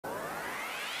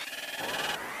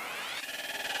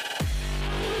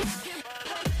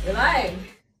We're live!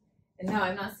 And no,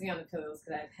 I'm not sitting on the pillows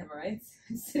because I have hemorrhoids.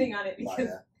 I'm sitting on it because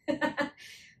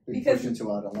because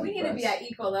we need to be at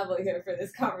equal level here for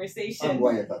this conversation. I'm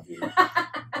way above you.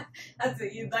 That's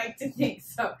what you'd like to think.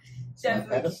 So, Jeff,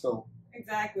 pedestal.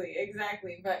 Exactly.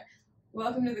 But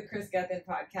welcome to the Kris Gethin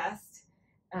podcast.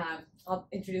 I'll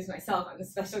introduce myself. I'm the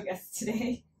special guest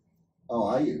today. Oh,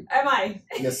 are you? Am I?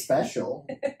 You're special.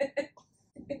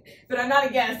 But I'm not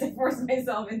a guest. I forced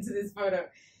myself into this photo.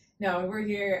 No, we're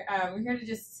here. We're here to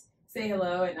just say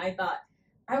hello. And I thought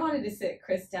I wanted to sit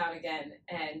Kris down again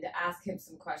and ask him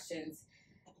some questions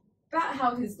about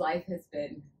how his life has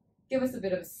been. Give us a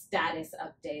bit of a status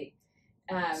update.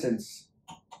 Since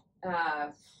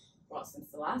the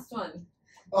last one.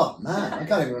 Oh man, I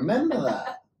can't even remember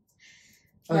that.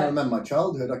 I don't remember my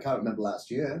childhood. I can't remember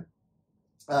last year.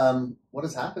 What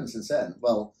has happened since then?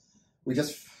 Well, we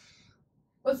just.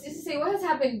 Let's just say what has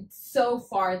happened so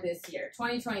far this year,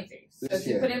 2023. So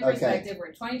to put it in perspective, we're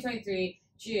in 2023,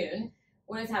 June.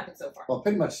 What has happened so far? Well,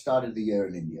 pretty much started the year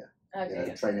in India.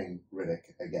 Okay. Training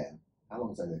Riddick again. How long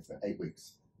was I there for? 8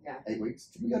 weeks. Yeah. 8 weeks.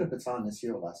 Did we go to Bhutan this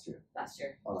year or last year? Last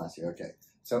year. Oh, last year. Okay.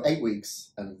 So 8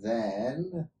 weeks, and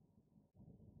then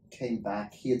came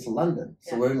back here to London.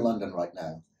 So we're in London right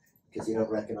now, because you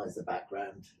don't recognize the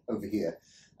background over here.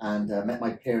 And met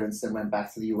my parents, then went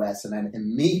back to the US, and then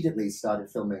immediately started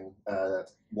filming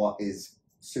what is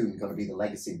soon going to be the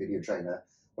legacy video trainer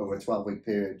over a 12-week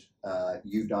period.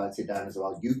 You dieted down as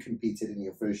well. You competed in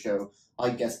your first show.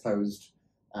 I guest posed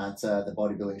at the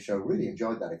bodybuilding show. Really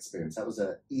enjoyed that experience. That was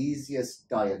the easiest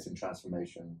diet and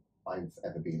transformation I've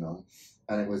ever been on.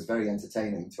 And it was very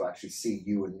entertaining to actually see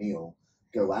you and Neil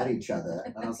go at each other.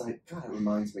 And I was like, God, it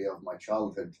reminds me of my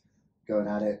childhood going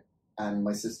at it and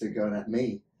my sister going at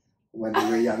me when we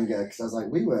were younger, because I was like,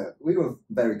 we were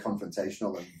very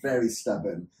confrontational and very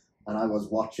stubborn, and I was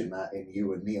watching that in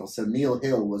you and Neil. So Neil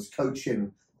Hill was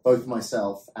coaching both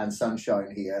myself and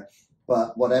Sunshine here,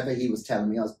 but whatever he was telling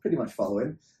me, I was pretty much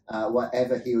following.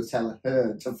 Whatever he was telling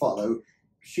her to follow,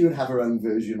 she would have her own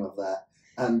version of that,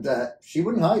 and she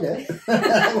wouldn't hide it,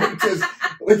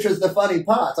 which was the funny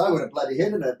part. I would have bloody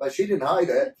hidden it, but she didn't hide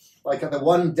it. Like the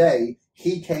one day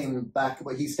he came back,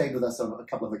 but he stayed with us on a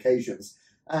couple of occasions.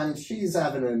 And she's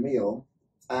having her meal,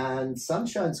 and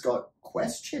Sunshine's got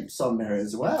Quest chips on there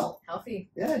as well. Healthy.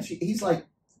 Yeah, and he's like,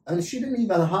 and she didn't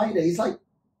even hide it. He's like,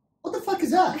 what the fuck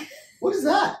is that? What is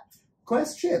that?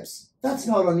 Quest chips. That's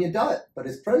not on your diet, but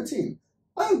it's protein.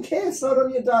 I don't care, it's not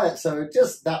on your diet. So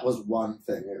that was one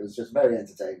thing. It was just very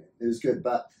entertaining. It was good,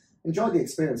 but enjoyed the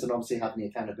experience, and obviously having the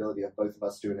accountability of both of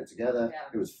us doing it together. Yeah.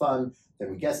 It was fun.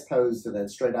 Then we guest posed, and then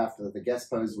straight after the guest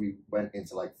pose, we went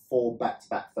into like 4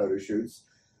 back-to-back photo shoots.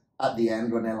 At the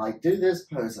end, when they're like, do this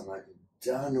pose, I'm like, I'm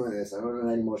done with this. I don't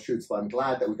want any more shoots, but I'm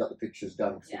glad that we got the pictures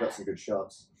done, because we got some good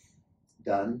shots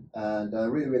done. And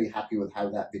really, really happy with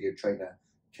how that video trainer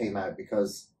came out,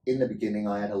 because in the beginning,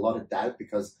 I had a lot of doubt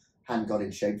because I hadn't got in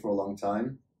shape for a long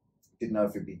time. Didn't know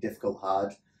if it'd be difficult,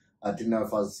 hard. I didn't know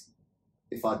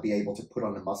if I'd be able to put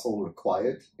on the muscle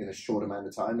required in a short amount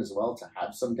of time as well to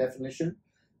have some definition.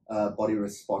 Body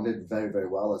responded very, very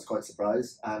well. I was quite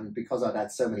surprised. And because I'd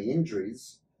had so many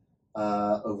injuries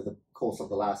over the course of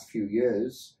the last few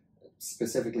years,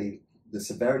 specifically the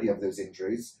severity of those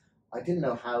injuries, I didn't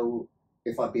know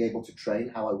if I'd be able to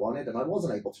train how I wanted, and I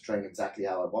wasn't able to train exactly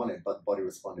how I wanted, but the body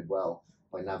responded well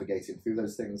by navigating through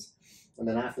those things. And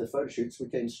then after the photo shoots, we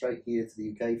came straight here to the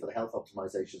UK for the Health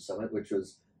Optimization Summit, which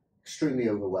was extremely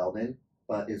overwhelming,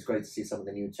 but it was great to see some of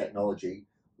the new technology.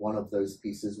 One of those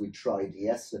pieces we tried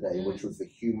yesterday, which was the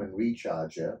human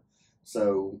recharger.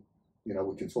 So, you know,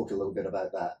 we can talk a little bit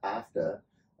about that after.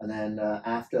 And then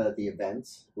after the event,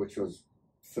 which was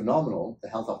phenomenal, the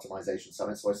Health Optimization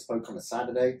Summit. So I spoke on a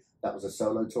Saturday. That was a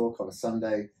solo talk. On a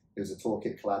Sunday, it was a talk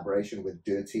in collaboration with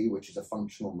Dirty, which is a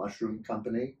functional mushroom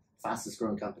company, fastest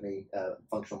growing company,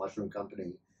 functional mushroom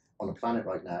company on the planet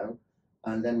right now.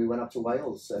 And then we went up to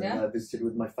Wales and visited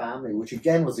with my family, which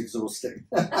again was exhausting.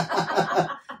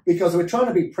 Because we're trying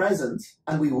to be present,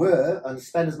 and we were, and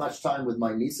spend as much time with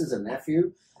my nieces and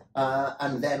nephew,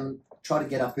 and then try to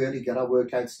get up early, get our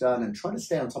workouts done, and try to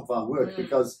stay on top of our work,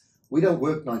 because we don't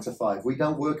work 9 to 5. We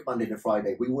don't work Monday to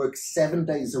Friday. We work 7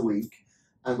 days a week,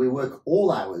 and we work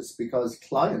all hours because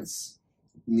clients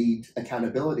need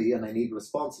accountability, and they need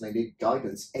response, and they need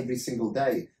guidance every single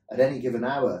day at any given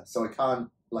hour. So I can't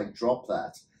drop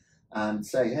that and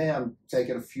say, hey, I'm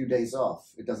taking a few days off.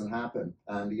 It doesn't happen.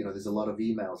 And, you know, there's a lot of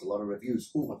emails, a lot of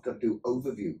reviews. Oh, I've got to do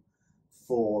overview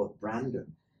for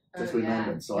Brandon. Just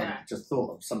remembered. So I just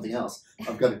thought of something else.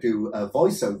 I've got to do a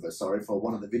voiceover, for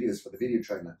one of the videos for the video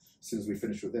trainer as soon as we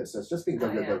finish with this. So it's just been go.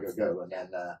 And then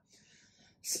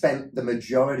spent the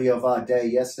majority of our day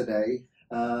yesterday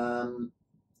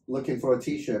looking for a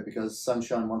t-shirt because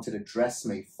Sunshine wanted to dress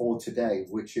me for today,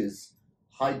 which is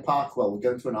Hyde Park. Well, we're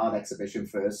going to an art exhibition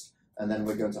first, and then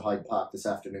we're going to Hyde Park this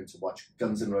afternoon to watch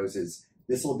Guns N' Roses.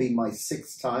 This will be my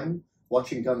 6th time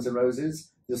watching Guns N'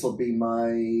 Roses. This will be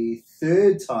my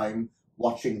 3rd time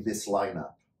watching this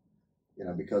lineup. You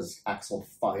know, because Axl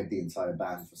fired the entire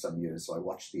band for some years, so I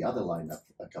watched the other lineup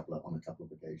on a couple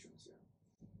of occasions.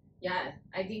 Yeah,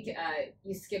 I think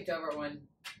you skipped over one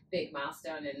big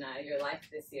milestone in your life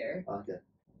this year. Okay.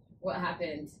 What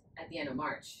happened at the end of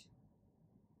March?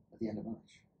 At the end of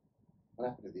March? What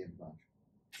happened at the end of March?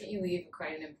 Didn't you leave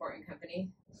quite an important company?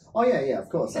 Oh, yeah, of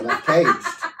course. I left Kaged.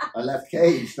 I left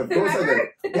Kaged. Of course I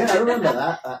did. Yeah, I remember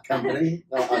that company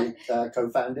that I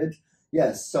co-founded.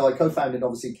 Yes, so I co-founded,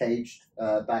 obviously, Kaged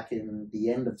back in the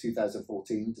end of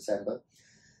 2014, December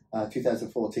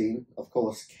 2014. Of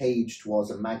course, Kaged was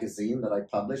a magazine that I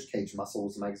published. Kaged Muscle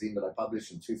was a magazine that I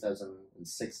published in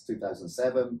 2006,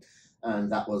 2007.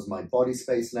 And that was my body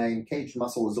space name. Kaged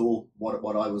Muscle was all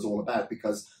what I was all about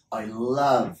because I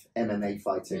love MMA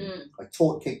fighting. I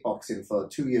taught kickboxing for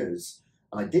 2 years,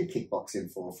 and I did kickboxing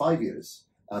for 5 years,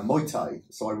 Muay Thai.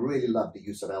 So I really love the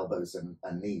use of elbows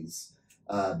and knees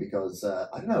because,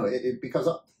 I don't know, because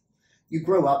you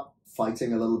grow up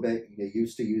fighting a little bit, you're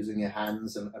used to using your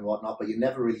hands and whatnot, but you're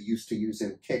never really used to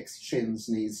using kicks, shins,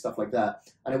 knees, stuff like that.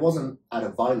 And it wasn't out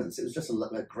of violence, it was just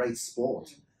a great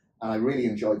sport. And I really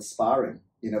enjoyed sparring,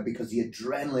 you know, because the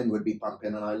adrenaline would be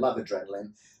pumping, and I love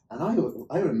adrenaline. And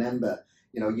I remember,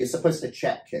 you know, you're supposed to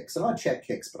check kicks, and I check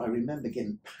kicks, but I remember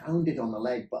getting pounded on the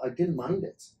leg, but I didn't mind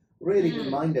it, really didn't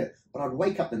mind it. But I'd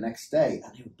wake up the next day,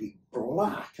 and it would be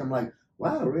black. I'm like,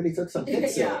 wow, I really took some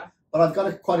hits here. But I've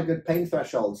got quite a good pain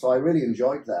threshold, so I really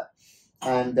enjoyed that.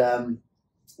 And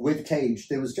with Kaged,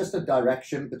 there was just a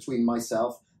direction between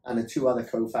myself and the 2 other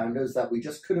co-founders that we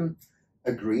just couldn't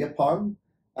agree upon.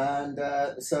 And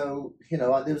so, you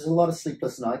know, there was a lot of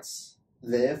sleepless nights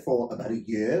there for about a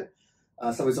year.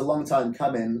 So it was a long time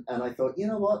coming. And I thought, you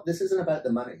know what, this isn't about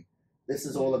the money. This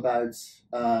is all about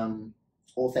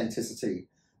authenticity,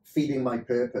 feeding my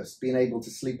purpose, being able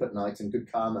to sleep at night and good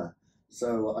karma.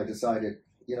 So I decided,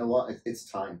 you know what, it's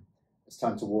time. It's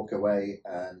time to walk away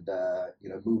and, you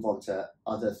know, move on to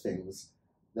other things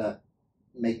that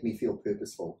make me feel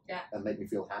purposeful and make me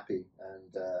feel happy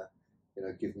and, you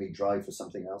know, give me drive for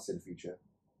something else in the future.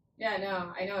 Yeah,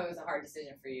 no, I know it was a hard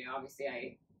decision for you.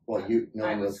 Obviously, Well, no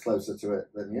one was closer to it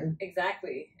than you.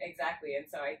 Exactly. And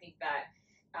so I think that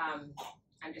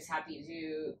I'm just happy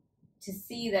to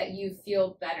see that you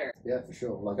feel better. Yeah, for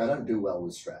sure. Like, I don't do well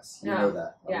with stress. You know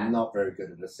that. I'm not very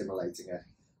good at assimilating it.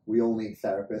 We all need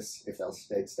therapists if they'll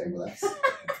stay with us.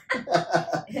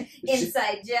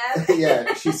 Inside job.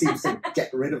 Yeah, she seems to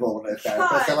get rid of all of her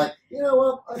therapists. They're like, you know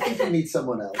what? I think you need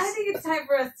someone else. I think it's time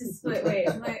for us to split ways.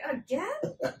 I'm like, again?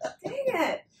 Dang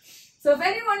it. So if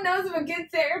anyone knows of a good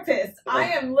therapist,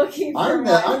 I am looking for I'm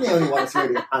the only one that's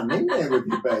really hung in there with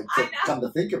you, babe, to come to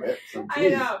think of it. So, I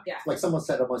know, yeah. Like someone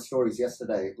said on my stories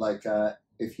yesterday, like,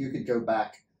 if you could go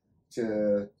back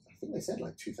to, I think they said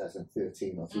like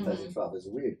 2013 or 2012, it was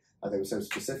weird how they were so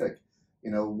specific. You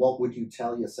know, what would you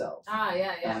tell yourself?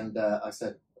 Yeah. And I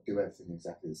said, do everything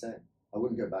exactly the same. I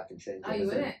wouldn't go back and change anything. You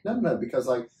wouldn't? No, because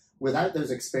like, without those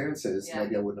experiences,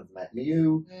 maybe I wouldn't have met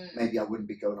you. Maybe I wouldn't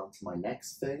be going on to my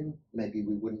next thing. Maybe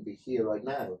we wouldn't be here right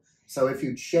now. So if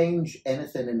you change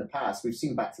anything in the past, we've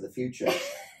seen Back to the Future.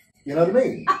 You know what I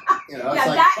mean? You know, yeah, it's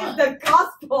like, that is the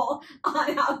gospel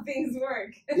on how things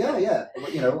work. Yeah.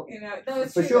 Well, you know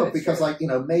for sure. Because like, you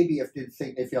know, maybe if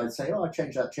I'd say, oh, I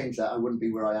change that, I wouldn't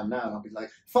be where I am now, and I'll be like,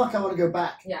 fuck, I want to go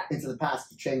back into the past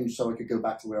to change so I could go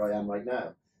back to where I am right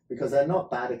now. Because they're not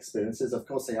bad experiences. Of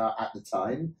course, they are at the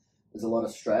time. There's a lot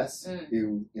of stress.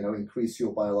 You know, increase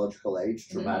your biological age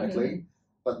dramatically.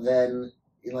 But then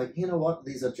you're like, you know what?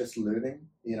 These are just learning.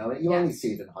 You know, you only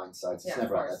see it in hindsight. It's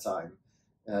never at that time.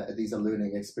 These are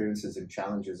learning experiences and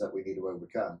challenges that we need to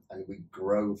overcome, and we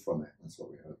grow from it. That's what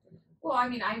we're hoping. Well, I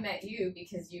mean, I met you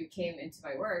because you came into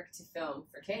my work to film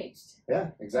for Kaged. Yeah,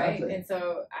 exactly. Right? And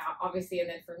so, obviously, and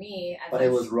then for me... But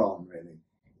it was Ron, really.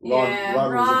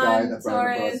 Ron was the guy that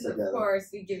brought us together. Of course,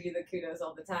 we give you the kudos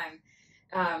all the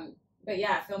time. But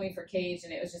yeah, filming for Kaged,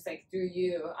 and it was just like through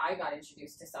you, I got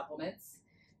introduced to supplements.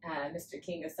 Mr.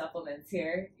 King of supplements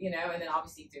here, you know, and then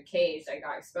obviously through Kaged, I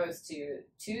got exposed to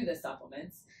the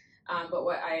supplements. But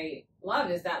what I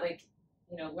loved is that, like,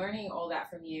 you know, learning all that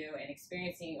from you and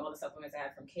experiencing all the supplements I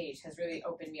had from Kaged has really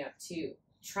opened me up to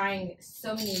trying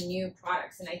so many new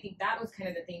products. And I think that was kind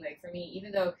of the thing, like, for me,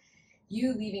 even though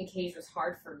you leaving Kaged was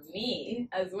hard for me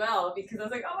as well, because I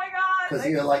was like, oh my God, Because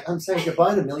you're like, I'm saying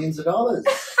goodbye to millions of dollars.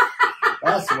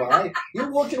 That's why.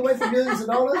 You're walking away from millions of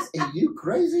dollars? Are you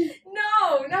crazy?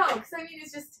 No, because I mean,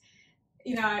 it's just,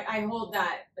 I hold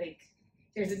that, like,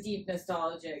 there's a deep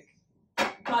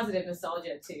positive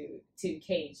nostalgia to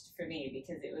Kaged for me,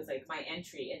 because it was like my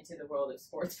entry into the world of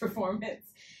sports performance.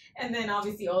 And then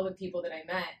obviously all the people that I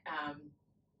met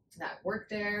that work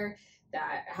there,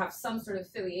 that have some sort of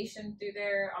affiliation through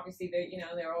there. Obviously,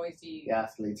 they're always the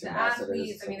athletes.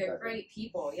 I mean, they're great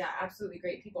people. Yeah, absolutely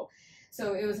great people.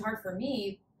 So it was hard for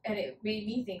me, and it made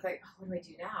me think, like, oh, what do I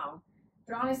do now?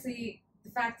 But honestly,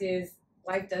 the fact is,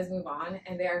 life does move on,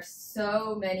 and there are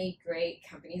so many great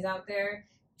companies out there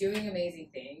doing amazing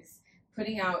things,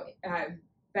 putting out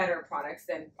better products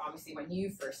than obviously when you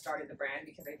first started the brand,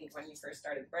 because I think when you first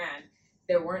started the brand,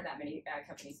 there weren't that many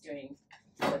companies doing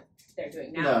what they're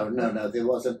doing now. No. There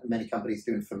wasn't many companies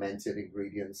doing fermented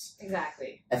ingredients.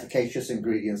 Exactly. Efficacious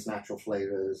ingredients, natural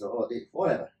flavors, or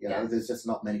whatever. There's just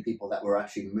not many people that were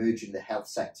actually merging the health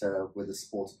sector with the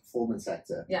sports performance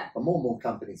sector. Yeah. But more and more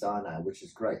companies are now, which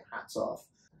is great. Hats off.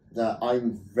 That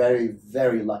I'm very,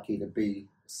 very lucky to be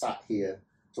sat here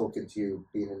talking to you,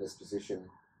 being in this position,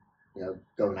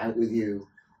 going out with you.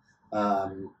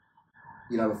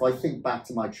 If I think back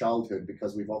to my childhood,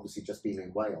 because we've obviously just been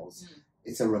in Wales,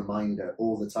 it's a reminder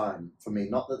all the time for me.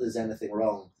 Not that there's anything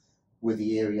wrong with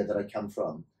the area that I come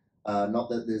from, not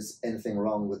that there's anything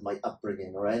wrong with my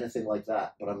upbringing or anything like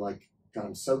that, but I'm like, God,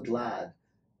 I'm so glad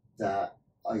that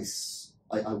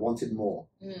I wanted more,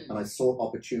 and I sought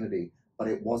opportunity, but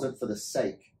it wasn't for the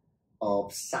sake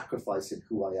of sacrificing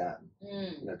who I am,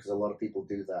 because a lot of people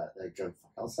do that. They go,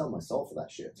 I'll sell my soul for that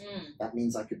shit. That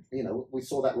means I could, we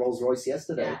saw that Rolls Royce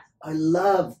yesterday. Yeah. I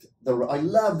loved the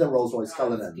Rolls Royce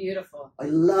Cullinan. It's beautiful. I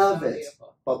love it.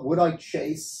 Beautiful. But would I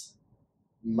chase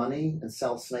money and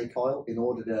sell snake oil in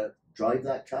order to drive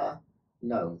that car?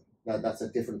 No, that's a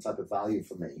different type of value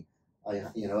for me.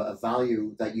 A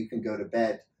value that you can go to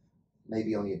bed,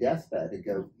 maybe on your deathbed, and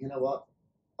go, you know what?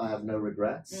 I have no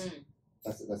regrets.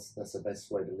 That's the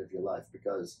best way to live your life,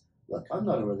 because, look, I'm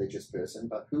not a religious person,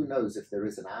 but who knows if there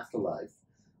is an afterlife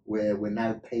where we're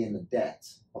now paying the debt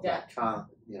of that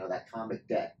karmic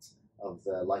debt of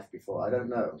the life before. I don't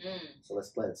know. So let's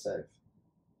play it safe.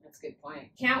 That's a good point.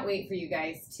 Can't wait for you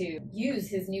guys to use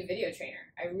his new video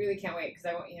trainer. I really can't wait, because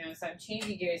I want, so I'm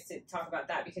changing gears to talk about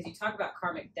that, because you talk about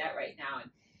karmic debt right now.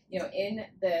 And, in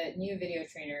the new video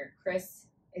trainer, Kris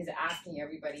is asking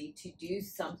everybody to do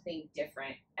something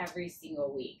different every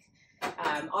single week.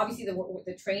 Obviously,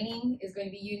 the training is going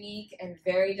to be unique and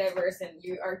very diverse, and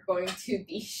you are going to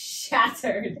be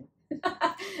shattered.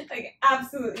 Like,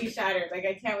 absolutely shattered. Like,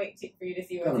 I can't wait for you to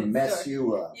see what's in store. Gonna mess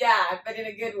you up. Yeah, but in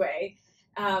a good way.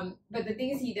 But the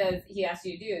things he asks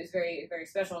you to do is very, very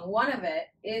special. And one of it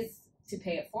is to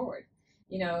pay it forward.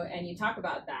 And you talk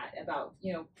about that, about,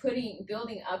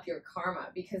 building up your karma,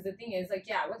 because the thing is, like,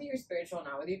 yeah, whether you're spiritual or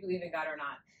not, whether you believe in God or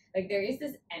not, like, there is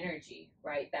this energy,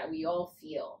 right, that we all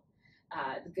feel,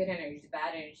 the good energy, the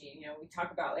bad energy. We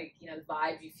talk about, like, the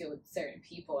vibes you feel with certain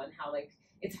people, and how, like,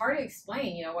 it's hard to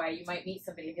explain, why you might meet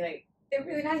somebody and be like, they're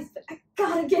really nice, but I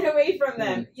gotta get away from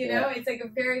them, It's like a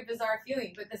very bizarre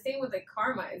feeling. But the same with, like,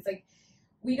 karma. It's like,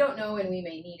 we don't know when we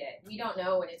may need it. We don't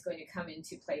know when it's going to come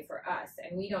into play for us.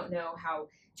 And we don't know how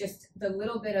just the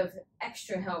little bit of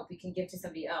extra help we can give to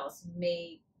somebody else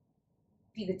may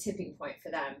be the tipping point for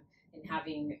them in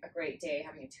having a great day,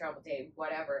 having a terrible day,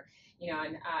 whatever.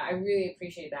 And I really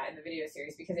appreciate that in the video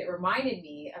series, because it reminded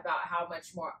me about how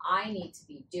much more I need to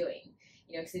be doing.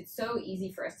 Because it's so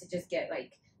easy for us to just get,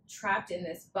 like, trapped in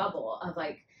this bubble of,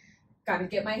 like, got to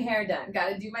get my hair done, got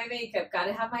to do my makeup, got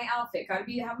to have my outfit, got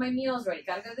to have my meals ready,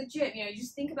 got to go to the gym. You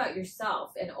just think about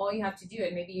yourself and all you have to do.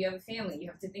 And maybe you have a family, you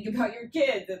have to think about your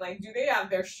kids and, like, do they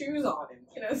have their shoes on,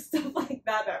 and stuff like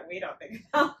that we don't think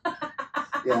about.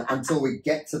 Yeah, until we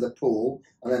get to the pool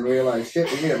and then realize,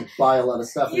 shit, we need to buy a lot of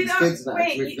stuff for these kids now.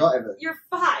 We've got everything. You're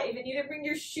 5 and you didn't bring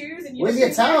your shoes, and you Where's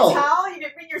didn't your bring towel? your towel, you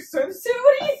didn't bring your swimsuit.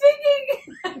 What are you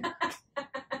thinking?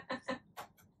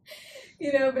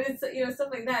 But it's stuff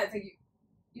like that. It's like,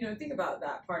 think about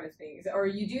that part of things, or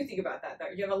you do think about that.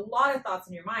 You have a lot of thoughts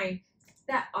in your mind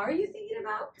that, are you thinking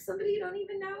about somebody you don't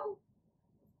even know?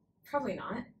 Probably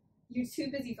not. You're too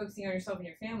busy focusing on yourself and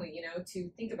your family, to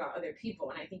think about other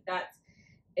people. And I think that's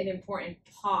an important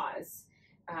pause,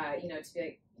 to be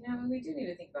like, we do need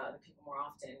to think about other people more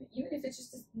often, even if it's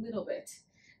just a little bit,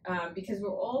 because we're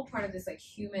all part of this, like,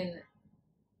 human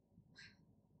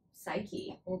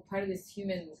psyche. We're part of this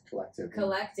human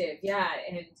collective, yeah.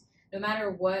 And no matter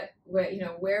what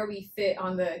where we fit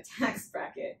on the tax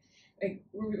bracket, like,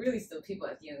 we're really still people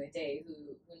at the end of the day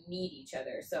who need each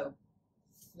other. So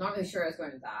Not really sure I was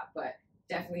going to that, but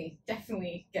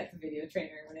definitely get the video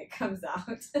trainer when it comes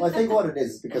out. Well, I think what it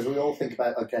is because we all think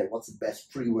about, okay, what's the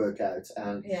best pre-workout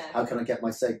and how can I get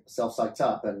myself psyched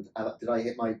up and did I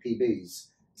hit my PBs?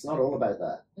 It's not all about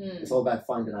that. It's all about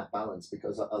finding that balance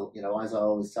because, as I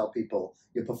always tell people,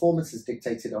 your performance is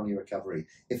dictated on your recovery.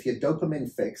 If you're dopamine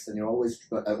fixed and you're always,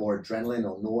 or adrenaline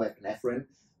or norepinephrine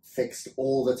fixed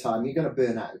all the time, you're going to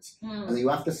burn out. And you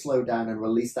have to slow down and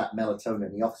release that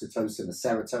melatonin, the oxytocin, the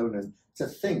serotonin to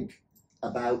think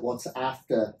about what's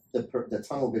after the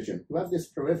tunnel vision. You have this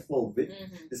peripheral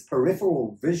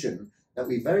vision that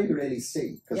we very rarely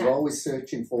see because we're always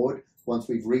searching forward. Once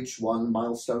we've reached one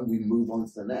milestone, we move on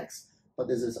to the next. But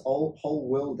there's this whole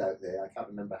world out there. I can't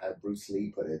remember how Bruce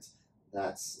Lee put it.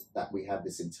 That we have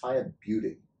this entire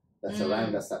beauty that's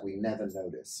around us that we never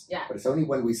notice. Yeah. But it's only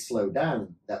when we slow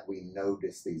down that we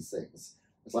notice these things.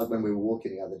 It's like when we were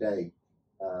walking the other day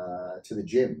to the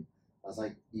gym. I was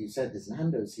like, you said there's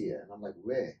Nando's here. And I'm like,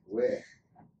 where?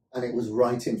 And it was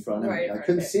right in front of me. I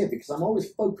couldn't see it because I'm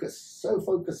always so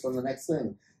focused on the next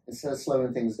thing instead of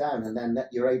slowing things down. And then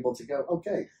you're able to go,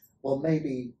 okay, well,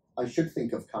 maybe I should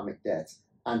think of karmic debt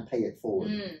and pay it forward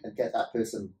and get that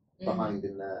person behind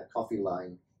in the coffee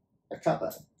line a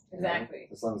cuppa. Exactly.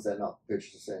 As long as they're not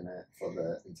purchasing it for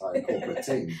the entire corporate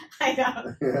team. I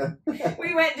know.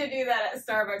 We went to do that at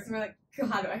Starbucks and we're like,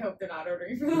 God, I hope they're not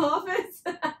ordering for the office.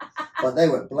 But they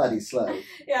were bloody slow.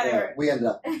 Yeah, they were. We ended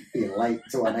up being late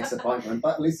to our next appointment,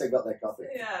 but at least they got their coffee.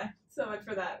 Yeah, so much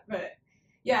for that. But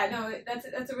yeah, no,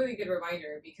 that's a really good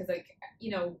reminder because, like,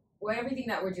 everything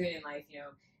that we're doing in life,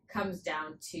 comes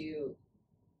down to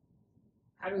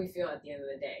how do we feel at the end of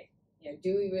the day?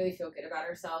 Do we really feel good about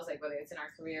ourselves? Like whether it's in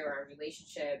our career or our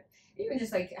relationship, even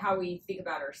just like how we think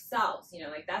about ourselves,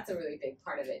 like that's a really big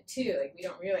part of it too. Like we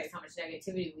don't realize how much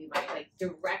negativity we might like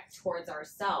direct towards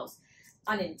ourselves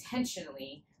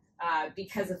unintentionally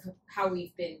because of how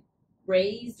we've been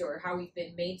raised or how we've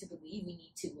been made to believe we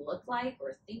need to look like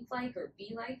or think like or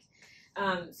be like.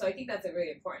 So I think that's a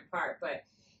really important part. But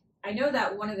I know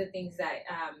that one of the things that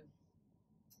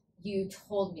you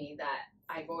told me that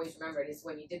I've always remembered is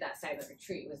when you did that silent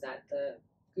retreat was that the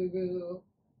guru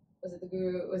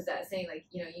was that saying like,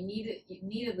 you need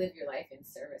to live your life in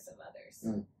service of others.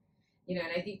 And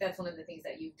I think that's one of the things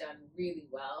that you've done really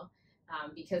well.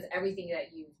 Because everything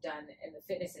that you've done in the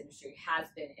fitness industry has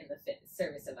been in the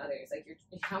service of others. Like,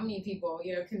 how many people,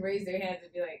 can raise their hands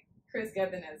and be like, Kris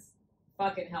Gethin has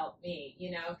fucking helped me,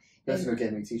 That's who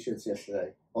gave me t-shirts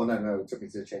yesterday. Oh, no, it took me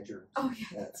to the changing room. Oh,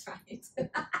 yeah, that's right.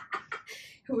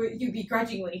 Who you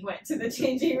begrudgingly went to the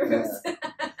changing rooms.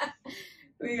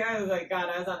 I was like, God,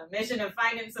 I was on a mission to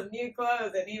find him some new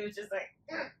clothes, and he was just like,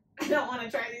 I don't want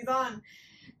to try these on.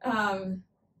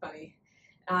 Funny.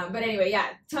 But anyway, yeah,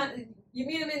 you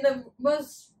meet him in the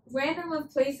most random of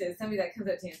places. Somebody that comes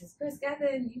up to you and says, Kris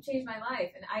Gethin, you changed my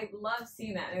life. And I love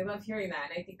seeing that, and I love hearing that,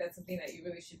 and I think that's something that you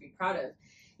really should be proud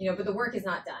of. But the work is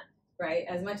not done, right?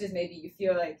 As much as maybe you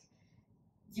feel like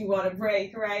you want a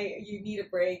break, right? You need a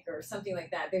break or something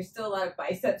like that. There's still a lot of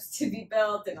biceps to be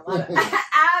built and a lot of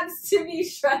abs to be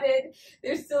shredded.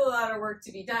 There's still a lot of work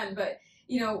to be done. But,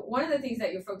 one of the things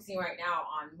that you're focusing right now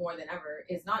on more than ever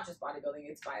is not just bodybuilding,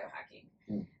 it's biohacking.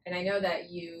 And I know that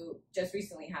you just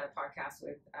recently had a podcast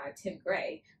with Tim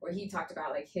Gray where he talked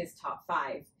about like his top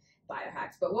 5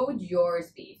 biohacks. But what would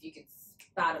yours be if you could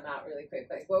spout them out really quick?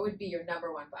 Like what would be your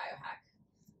number 1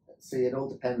 biohack? See, it all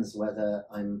depends whether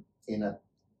I'm in a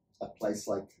place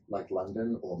like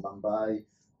London or Mumbai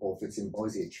or if it's in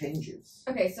Boise. It changes.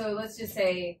 Okay, so let's just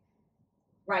say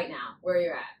right now where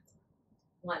you're at.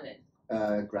 London.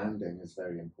 Grounding is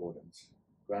very important.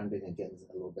 Grounding and getting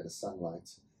a little bit of sunlight.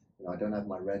 I don't have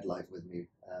my red light with me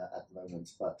at the moment,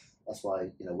 but that's why,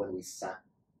 when we sat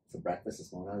for breakfast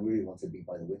this morning, I really wanted to be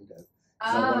by the window.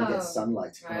 Because I want to get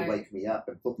sunlight to kind of wake me up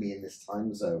and put me in this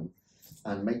time zone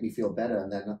and make me feel better.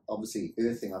 And then obviously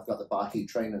earthing, I've got the Barkey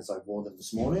trainers, I wore them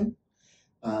this morning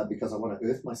because I want to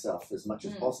earth myself as much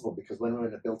as possible, because when we're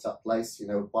in a built up place,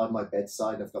 by my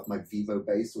bedside, I've got my Vivo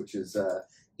base, which is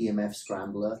EMF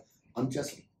scrambler. I'm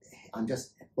just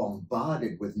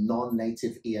bombarded with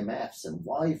non-native EMFs and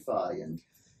Wi-Fi, and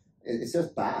it's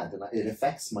just bad, and it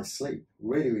affects my sleep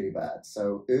really, really bad.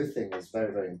 So earthing is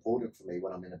very, very important for me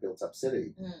when I'm in a built-up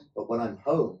city. But when I'm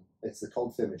home, it's the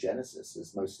cold thermogenesis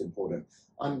is most important.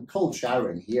 I'm cold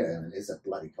showering here, and it is a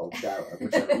bloody cold shower,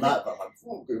 which I'm not, but I'm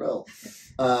oh, good old.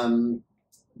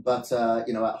 But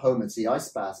at home it's the ice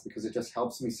bath because it just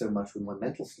helps me so much with my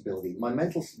mental stability. My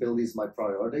mental stability is my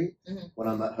priority when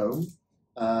I'm at home.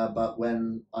 But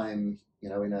when I'm,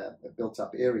 in a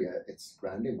built-up area, it's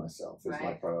grounding myself is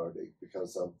my priority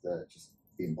because of the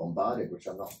being bombarded, which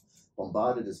I'm not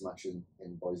bombarded as much in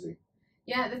Boise.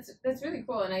 Yeah, that's really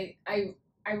cool, and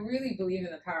I really believe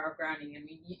in the power of grounding. I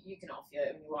mean, you can all feel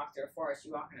it when you walk through a forest,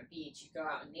 you walk on a beach, you go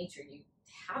out in nature, you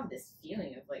have this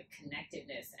feeling of like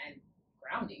connectedness and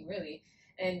grounding, really.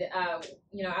 And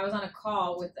you know, I was on a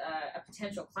call with a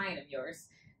potential client of yours.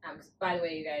 By the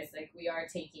way, you guys, like, we are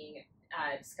taking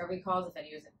discovery calls. If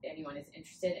anyone is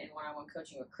interested in one-on-one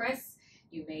coaching with Kris,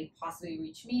 you may possibly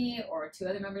reach me or 2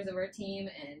 other members of our team,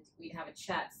 and we'd have a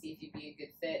chat, see if you'd be a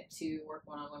good fit to work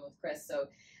one-on-one with Kris. So,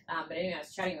 but anyway, I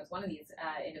was chatting with one of these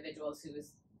individuals who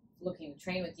was looking to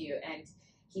train with you, and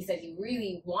he said he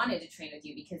really wanted to train with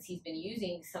you because he's been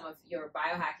using some of your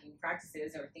biohacking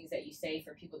practices or things that you say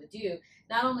for people to do,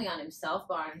 not only on himself,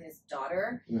 but on his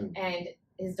daughter. And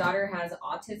his daughter has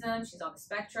autism. She's on the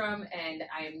spectrum, and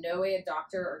I am no way a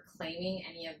doctor or claiming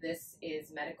any of this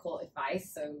is medical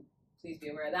advice, so please be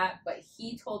aware of that. But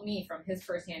he told me from his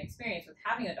firsthand experience with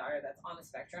having a daughter that's on the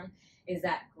spectrum is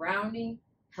that grounding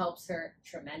helps her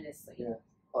tremendously. Yeah.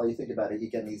 Oh, you think about it, you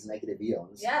get these negative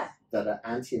ions Yeah. that are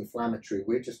anti-inflammatory.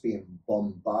 We're just being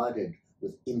bombarded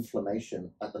with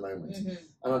inflammation at the moment. Mm-hmm.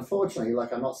 And unfortunately,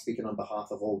 like, I'm not speaking on behalf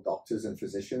of all doctors and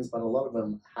physicians, but a lot of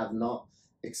them have not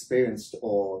experienced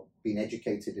or been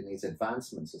educated in these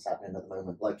advancements that's happening at the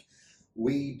moment. Like,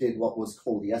 we did what was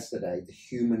called yesterday the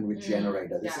human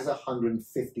regenerator. This is a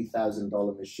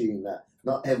 $150,000 machine that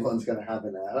not everyone's going to have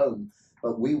in their home,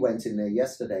 but we went in there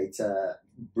yesterday to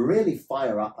really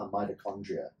fire up our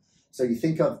mitochondria. So you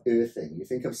think of earthing, you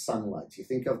think of sunlight, you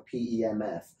think of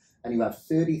PEMF, and you have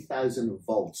 30,000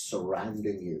 volts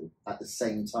surrounding you at the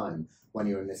same time when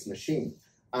you're in this machine.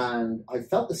 And I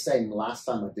felt the same last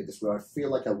time I did this, where I feel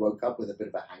like I woke up with a bit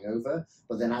of a hangover,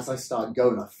 but then as I start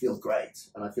going, I feel great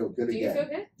and I feel good again. Do you feel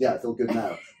good? Yeah, I feel good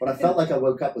now. But I felt like I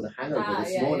woke up with a hangover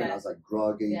this morning. Yeah. I was like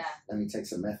groggy. Yeah. Let me take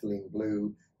some methylene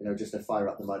blue, you know, just to fire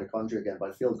up the mitochondria again.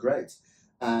 But I feel great.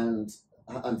 And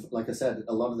like I said,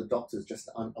 a lot of the doctors just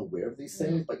aren't aware of these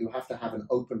things, but you have to have an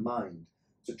open mind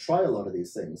to try a lot of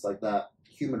these things, like that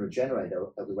human regenerator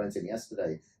that we went in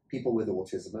yesterday. People with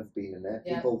autism have been in there.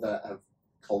 People that have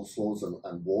cold sores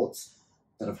and warts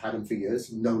that have had them for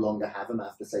years no longer have them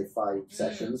after, say, 5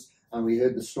 sessions. And we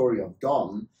heard the story of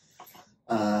Dom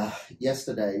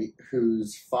yesterday,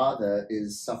 whose father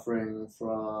is suffering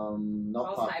from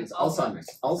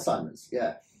Alzheimer's.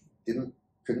 Yeah,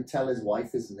 couldn't tell his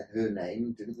wife her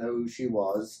name, didn't know who she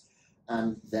was,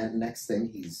 and then next thing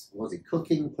he's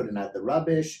cooking, putting out the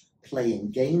rubbish,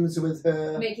 playing games with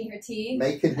her, making her tea,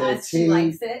 as she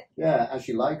likes it. Yeah, as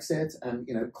she likes it, and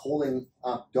you know, calling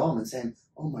up Dom and saying,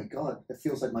 "Oh my God, it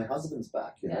feels like my husband's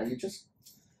back." You know,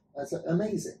 that's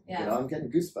amazing. You know, I'm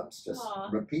getting goosebumps just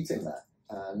repeating that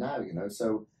now. You know,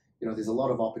 so you know, there's a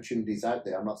lot of opportunities out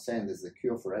there. I'm not saying there's a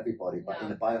cure for everybody, but in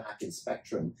the biohacking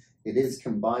spectrum, it is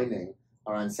combining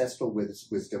our ancestral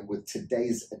wisdom with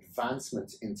today's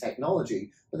advancement in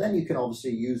technology, but then you can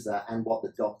obviously use that and what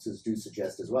the doctors do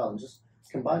suggest as well, and just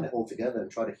combine it all together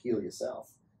and try to heal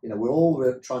yourself. You know, we're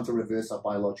all trying to reverse our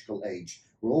biological age.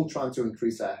 We're all trying to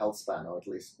increase our health span, or at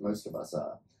least most of us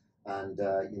are. And,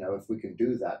 you know, if we can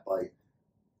do that by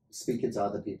speaking to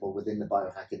other people within the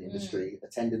biohacking industry,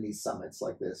 attending these summits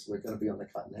like this, we're going to be on the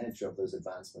cutting edge of those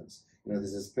advancements. You know,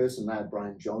 there's this person now,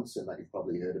 Brian Johnson, that you've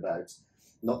probably heard about,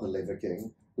 not the Liver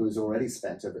King, who's already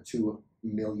spent over $2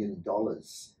 million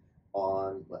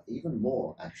on, well, even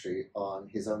more actually, on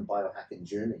his own biohacking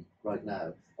journey right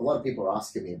now. A lot of people are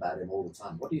asking me about him all the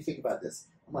time. What do you think about this?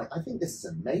 I'm like, I think this is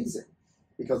amazing,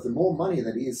 because the more money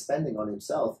that he is spending on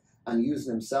himself and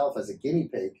using himself as a guinea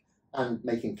pig and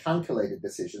making calculated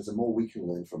decisions, the more we can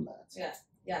learn from that.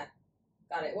 Yeah,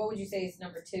 got it. What would you say is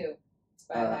number 2?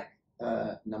 Biohack.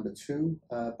 Number 2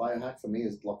 biohack for me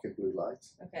is blocking blue light.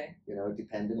 Okay. You know,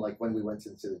 depending, like when we went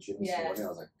into the gym this morning, I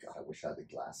was like, God, I wish I had the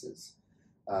glasses.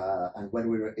 And when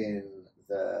we were in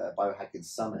the biohacking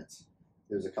summit,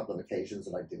 there was a couple of occasions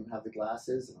that I didn't have the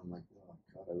glasses, and I'm like, oh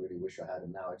God, I really wish I had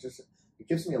them now. It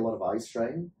gives me a lot of eye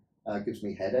strain, gives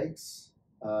me headaches,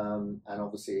 and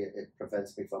obviously it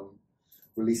prevents me from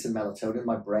releasing melatonin.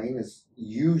 My brain is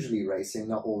usually racing,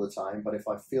 not all the time, but if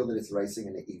I feel that it's racing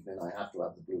in the evening, I have to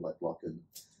have the blue light blocking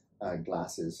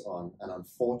glasses on. And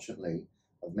unfortunately,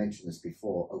 I've mentioned this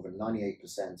before, over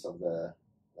 98% of the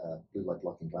blue light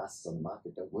blocking glasses on the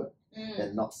market don't work.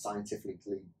 They're not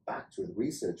scientifically backed with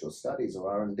research or studies or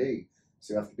R&D.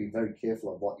 So you have to be very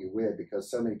careful of what you wear,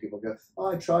 because so many people go,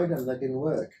 oh, I tried them, that didn't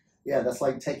work. Yeah, that's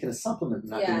like taking a supplement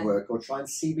and that didn't work, or trying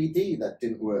CBD that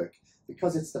didn't work.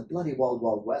 Because it's the bloody wild,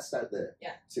 wild west out there.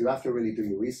 Yeah. So you have to really do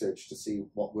your research to see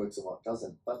what works and what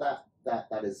doesn't. But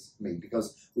that is me,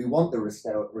 because we want the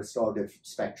restorative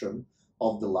spectrum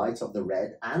of the light, of the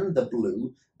red and the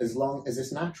blue, as long as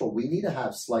it's natural. We need to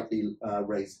have slightly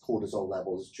raised cortisol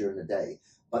levels during the day,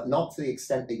 but not to the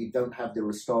extent that you don't have the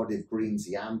restorative greens,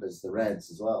 the ambers, the reds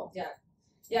as well. Yeah.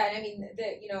 Yeah, and I mean,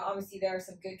 obviously there are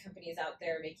some good companies out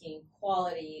there making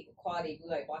quality blue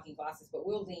light blocking glasses, but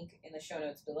we'll link in the show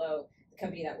notes below the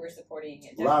company that we're supporting.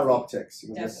 Raw Optics,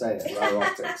 you can just say it, Raw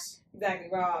Optics. Exactly,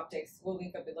 Raw Optics. We'll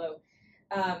link up below.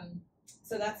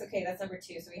 So that's okay. That's number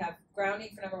 2. So we have grounding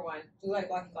for number 1, blue light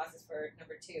blocking glasses for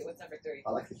number 2. What's number 3?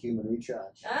 I like the human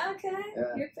recharge. Okay, yeah.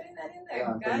 You're putting that in there.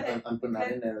 Yeah, I'm putting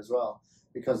that in there as well,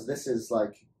 because this is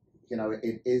like,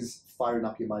 it is firing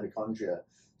up your mitochondria.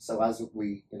 So as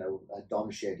we, Dom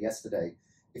shared yesterday,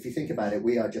 if you think about it,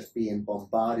 we are just being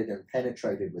bombarded and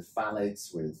penetrated with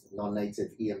phthalates, with non-native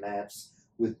EMFs,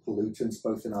 with pollutants,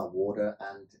 both in our water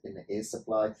and in the air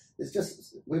supply.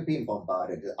 We're being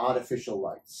bombarded with artificial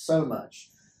light so much.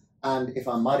 And if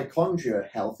our mitochondria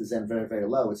health is then very, very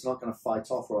low, it's not going to fight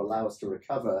off or allow us to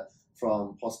recover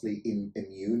from possibly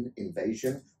immune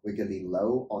invasion. We're going to be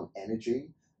low on energy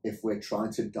if we're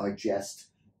trying to digest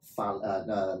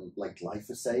like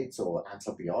glyphosate or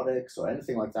antibiotics or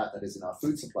anything like that is in our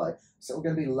food supply. So we're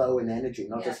going to be low in energy,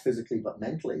 not just physically, but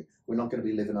mentally. We're not going to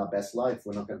be living our best life.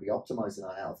 We're not going to be optimizing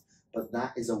our health. But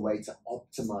that is a way to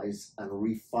optimize and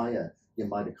refire your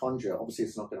mitochondria. Obviously,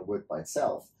 it's not going to work by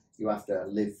itself. You have to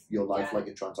live your life like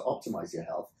you're trying to optimize your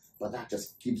health. But that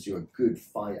just gives you a good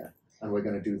fire. And we're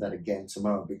going to do that again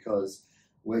tomorrow, because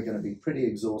we're going to be pretty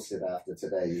exhausted after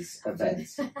today's event,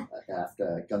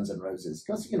 after Guns N' Roses.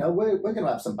 Because, we're going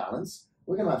to have some balance.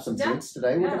 We're going to have some drinks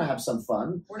today. We're going to have some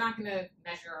fun. We're not going to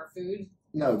measure our food.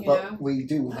 No, but we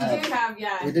do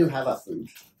have our food.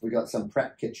 We got some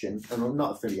prep kitchen, and we're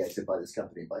not affiliated by this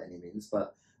company by any means,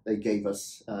 but they gave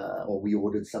us, or we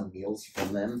ordered some meals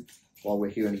from them while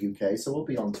we're here in the UK. So we'll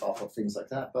be on top of things like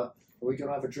that. But are we going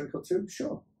to have a drink or two?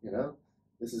 Sure,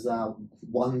 This is our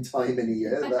one time in a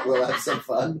year that we'll have some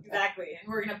fun. Exactly,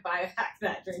 and we're going to biohack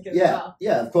that drink as well.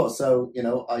 Yeah, of course. So,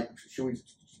 should we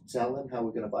tell them how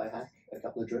we're going to biohack a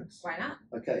couple of drinks? Why not?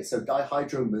 Okay, so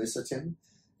dihydromercetin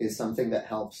is something that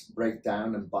helps break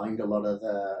down and bind a lot of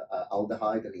the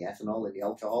aldehyde and the ethanol and the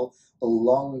alcohol,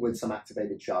 along with some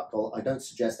activated charcoal. I don't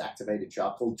suggest activated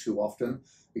charcoal too often,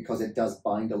 because it does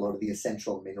bind a lot of the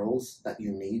essential minerals that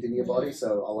you need in your body.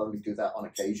 So I'll only do that on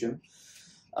occasion.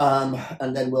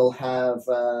 And then we'll have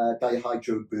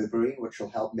dihydroberberine, which will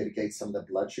help mitigate some of the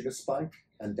blood sugar spike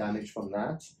and damage from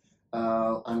that.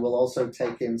 And we'll also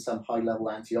take in some high-level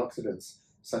antioxidants,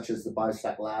 such as the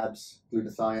Biostack Labs,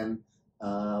 glutathione.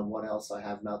 What else? I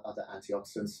have other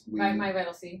antioxidants. My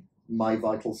Vital C. My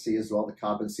Vital C as well, the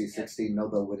carbon C16,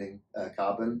 Nobel-winning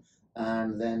carbon.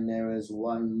 And then there is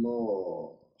one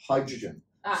more, hydrogen.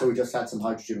 So we just had some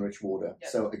hydrogen-rich water.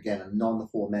 Yep. So again, a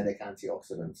non-hormetic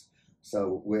antioxidant.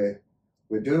 So we're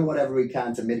doing whatever we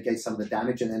can to mitigate some of the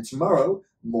damage. And then tomorrow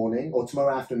morning or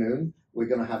tomorrow afternoon, we're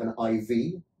going to have an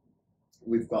IV.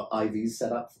 We've got IVs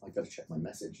set up. I've got to check my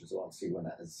message as well, see when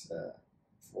that is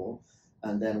for.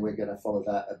 And then we're going to follow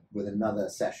that with another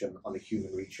session on a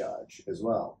human recharge as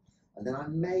well. And then I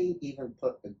may even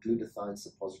put a glutathione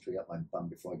suppository up my bum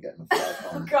before I get in the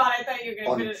flight on. Oh God, I thought you were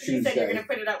going to put it. You said you were going to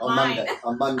put it up mine.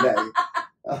 On Monday.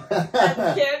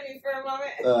 That scared me for a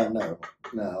moment.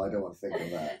 No, I don't want to think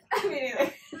of that. I mean,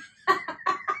 either.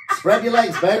 Spread your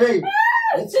legs, baby.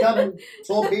 It's coming.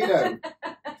 Torpedo.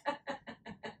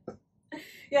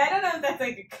 Yeah, I don't know if that's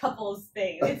like a couple's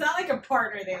thing. It's not like a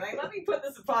partner thing. Like, let me put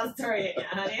the suppository in you,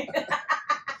 honey.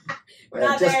 We're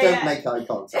not just there don't yet. Make eye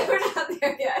contact. We're not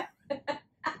there yet.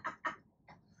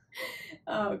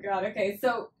 Oh, God. Okay,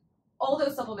 so all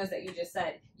those supplements that you just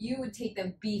said, you would take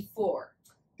them before.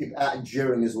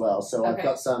 During as well. So I've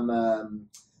got some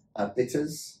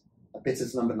bitters.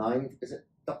 Bitters number 9. Is it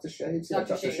Dr. Shades? Yeah,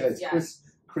 Dr. Shades. Yeah.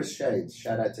 Kris Shades.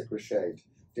 Shout out to Kris Shades.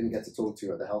 Didn't get to talk to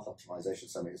you at the Health Optimization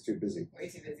Summit. It's too busy. Way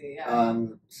too busy, yeah.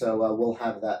 So we'll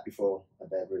have that before a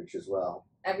beverage as well.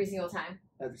 Every single time?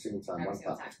 Every single time. Every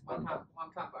single time. One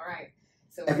pump. All right.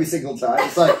 So every single time.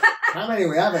 It's like, how many are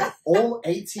we having? All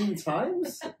 18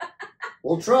 times?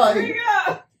 We'll try. Here we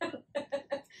go.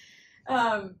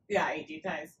 Yeah, 18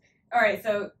 times. All right,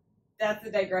 so that's the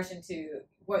digression to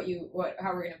how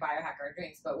we're going to biohack our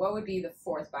drinks. But what would be the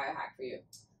 4th biohack for you?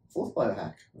 4th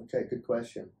biohack. Okay, good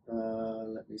question.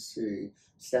 Let me see.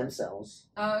 Stem cells.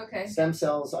 Oh, okay. Stem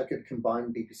cells, I could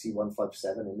combine BPC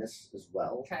 157 in this as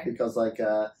well. Okay. Because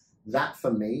that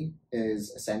for me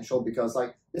is essential, because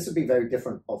this would be very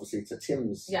different, obviously, to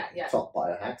Tim's top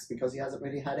biohacks, because he hasn't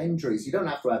really had injuries. You don't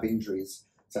have to have injuries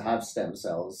to have stem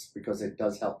cells, because it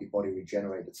does help your body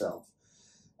regenerate itself.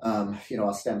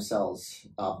 our stem cells,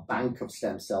 our bank of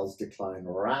stem cells decline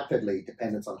rapidly,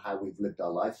 dependent on how we've lived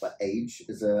our life. But age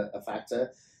is a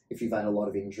factor. If you've had a lot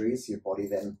of injuries, your body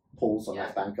then pulls on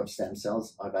that bank of stem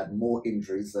cells. I've had more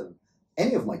injuries than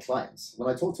any of my clients. When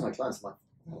I talk to my clients, I'm like,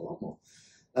 a lot more.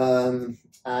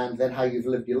 And then how you've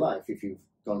lived your life. If you've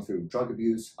gone through drug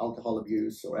abuse, alcohol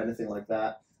abuse, or anything like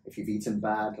that. If you've eaten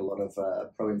bad, a lot of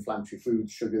pro-inflammatory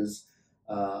foods, sugars,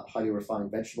 highly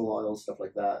refined vegetable oils, stuff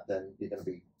like that, then you're going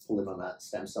to be pulling on that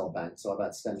stem cell bank. So I've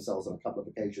had stem cells on a couple of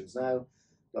occasions now.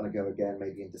 Going to go again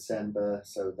maybe in December.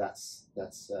 So that's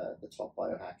the top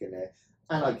biohack in there.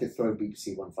 And I could throw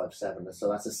BBC 157. So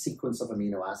that's a sequence of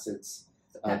amino acids.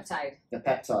 A peptide. A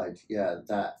peptide, yeah,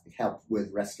 that help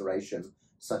with restoration,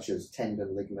 such as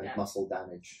tendon, ligament, muscle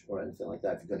damage, or anything like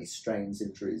that. If you've got any strains,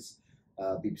 injuries,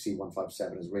 BBC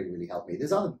 157 has really, really helped me.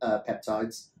 There's other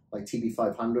peptides, like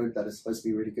TB500, that is supposed to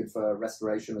be really good for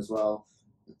restoration as well.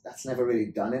 That's never really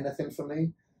done anything for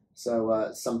me.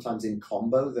 So sometimes in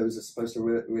combo, those are supposed to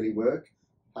really work.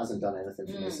 Hasn't done anything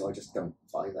for me, so I just don't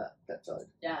buy that peptide.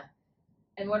 Yeah.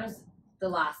 And what is the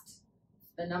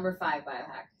number 5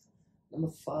 biohack? Number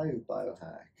 5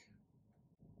 biohack.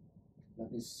 Let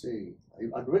me see.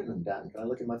 I've written them down. Can I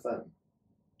look at my phone?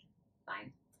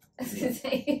 Fine. I was gonna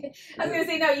say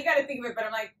no. You got to think of it, but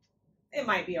I'm like, it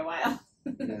might be a while.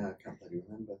 Yeah, I can't bloody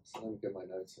remember. So let me get my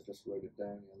notes. I just wrote it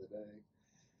down the other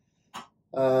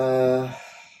day.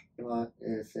 What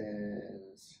if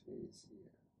it's...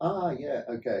 yeah,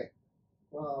 okay.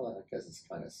 Well, I guess it's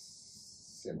kind of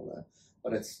similar.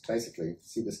 But it's basically,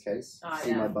 see this case?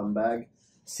 See my bum bag?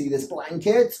 See this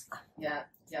blanket? Yeah.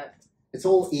 It's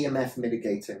all EMF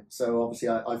mitigating. So obviously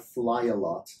I fly a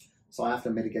lot. So I have to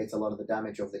mitigate a lot of the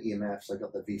damage of the EMFs. I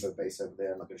got the Vivo base over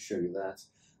there. I'm not going to show you that.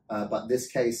 But this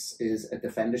case is a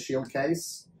Defender Shield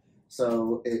case.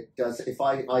 So it does, if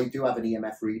I do have an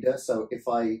EMF reader. So if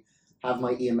I have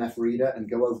my EMF reader and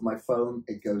go over my phone,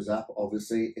 it goes up,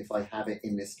 obviously. If I have it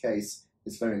in this case,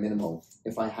 it's very minimal.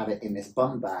 If I have it in this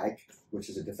bum bag, which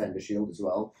is a Defender Shield as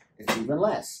well, it's even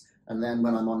less. And then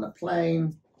when I'm on the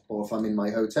plane, or if I'm in my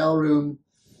hotel room,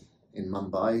 in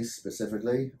Mumbai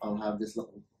specifically, I'll have this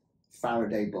little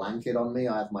Faraday blanket on me.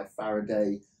 I have my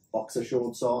Faraday boxer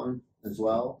shorts on as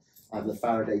well. I have the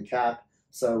Faraday cap.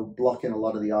 So blocking a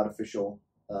lot of the artificial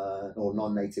or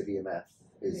non-native EMF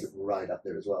is right up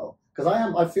there as well. Because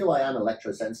I feel I am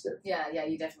electrosensitive. Yeah,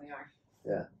 you definitely are.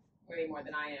 Yeah. Way more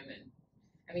than I am. And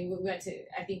I mean, we went to,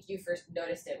 I think you first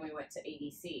noticed it when we went to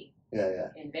ADC.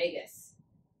 Yeah. In Vegas,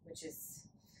 which is,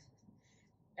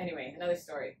 anyway, another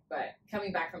story. But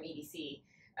coming back from EDC,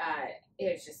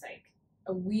 it was just like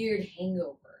a weird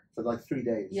hangover. For like 3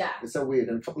 days. Yeah. It's so weird.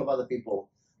 And a couple of other people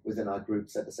within our group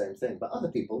said the same thing, but other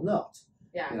people not.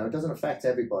 Yeah. You know, it doesn't affect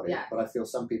everybody, yeah. but I feel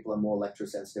some people are more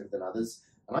electrosensitive than others.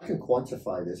 And I can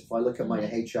quantify this. If I look at my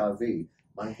HRV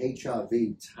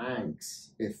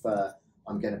tanks if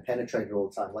I'm getting penetrated all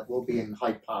the time. Like we'll be in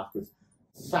Hyde Park with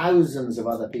thousands of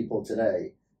other people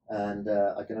today, and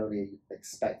I can only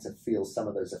expect to feel some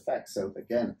of those effects. So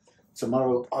again,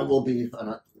 tomorrow I will be,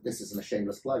 and this isn't a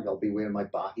shameless plug, I'll be wearing my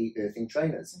Bahi earthing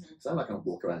trainers. So I'm not going to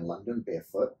walk around London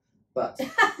barefoot, but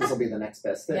this will be the next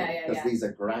best thing, because these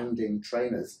are grounding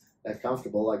trainers. They're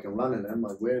comfortable, I can run in them,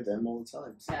 I wear them all the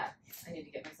time. So. Yeah, I need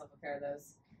to get myself a pair of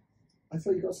those. I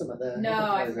thought you got some at there.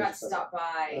 No, I forgot to stop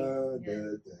by. I know.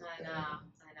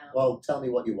 Well, tell me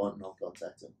what you want and I'll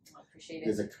contact them. I appreciate it.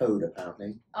 There's a code,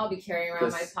 apparently. I'll be carrying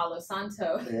around my Palo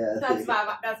Santo. Yeah, that's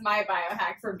my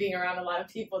biohack for being around a lot of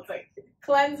people. It's like,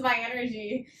 cleanse my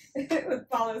energy with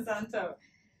Palo Santo.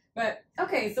 But,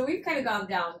 okay, so we've kind of gone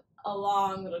down a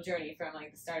long little journey from,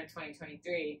 like, the start of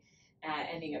 2023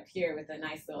 ending up here with a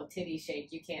nice little titty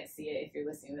shake. You can't see it if you're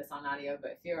listening to this on audio,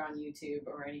 but if you're on YouTube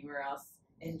or anywhere else,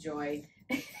 enjoy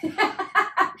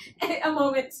a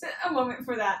moment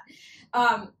for that.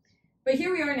 But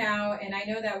here we are now, and I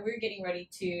know that we're getting ready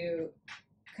to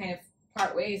kind of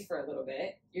part ways for a little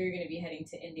bit. You're going to be heading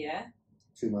to India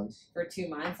 2 months. For 2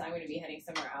 months. I'm going to be heading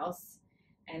somewhere else,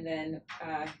 and then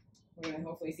we're going to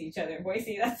hopefully see each other in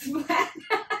Boise. That's the plan.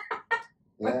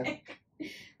 Yeah.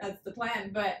 That's the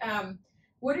plan. But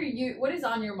what is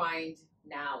on your mind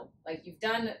now? Like, you've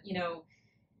done, you've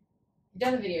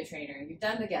done the video trainer, you've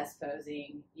done the guest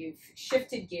posing, you've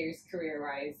shifted gears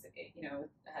career-wise,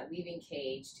 leaving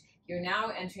Kaged. You're now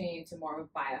entering into more of a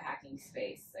biohacking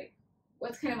space. Like,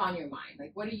 what's kind of on your mind?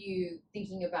 Like, what are you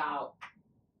thinking about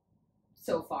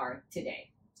so far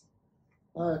today?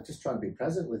 Just trying to be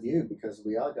present with you, because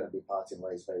we are going to be parting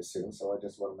ways very soon. So I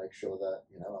just want to make sure that,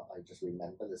 I just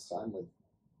remember this time with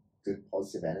good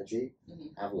positive energy,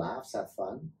 have laughs, have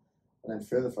fun. And then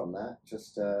further from that,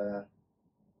 just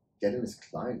getting this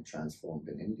client transformed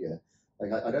in India.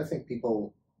 Like, I don't think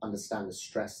people understand the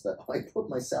stress that I put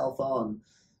myself on,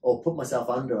 or put myself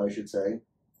under, I should say,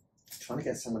 trying to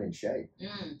get someone in shape,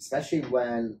 especially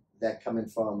when they're coming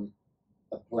from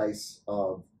a place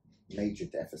of major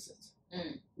deficit.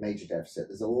 Major deficit.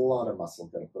 There's a lot of muscle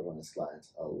got to put on this client,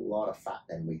 a lot of fat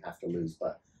then we have to lose,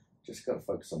 but just got to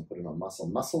focus on putting on muscle.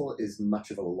 Muscle is much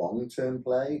of a long-term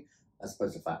play as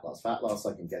opposed to fat loss. Fat loss,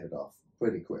 I can get it off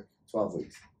pretty quick, 12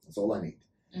 weeks. That's all I need.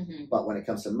 But when it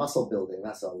comes to muscle building,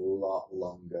 that's a lot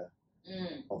longer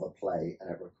of a play,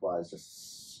 and it requires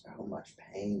just so much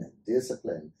pain and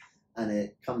discipline. And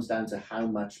it comes down to how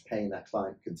much pain that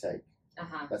client can take.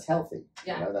 That's healthy.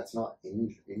 You know, that's not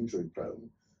injury prone,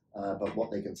 but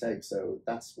what they can take. So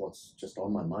that's what's just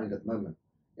on my mind at the moment.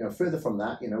 You know, further from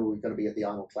that, you know, we're going to be at the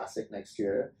Arnold Classic next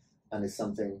year, and there's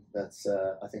something that's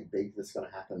I think big that's going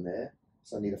to happen there.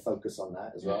 So I need to focus on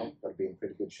that as well. Got to be in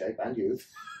pretty good shape. And you, if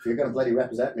you're going to bloody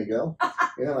represent me, girl,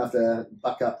 you're going to have to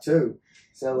buck up too.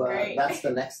 So that's the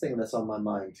next thing that's on my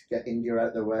mind. Get India out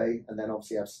of the way, and then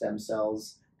obviously have stem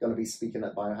cells. Going to be speaking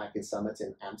at Biohacking Summit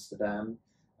in Amsterdam.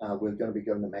 We're going to be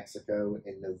going to Mexico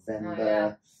in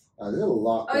November. There's a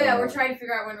lot. We're trying to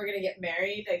figure out when we're going to get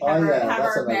married. Like have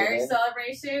our marriage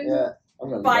celebration.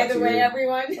 By the way,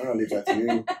 everyone. I'm going to leave that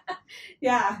to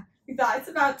you. We thought it's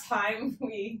about time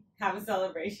we have a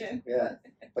celebration.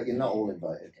 But you're not all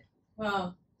invited.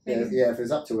 Well, maybe, if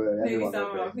it's up to her, everyone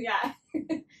will be.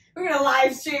 We're going to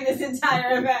live stream this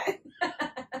entire event.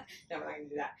 No, we're not going to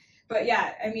do that. But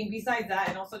yeah, I mean, besides that,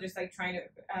 and also just like trying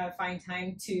to find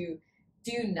time to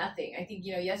do nothing. I think,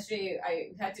 you know, yesterday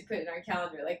I had to put in our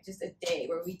calendar like just a day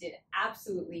where we did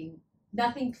absolutely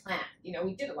nothing planned. You know,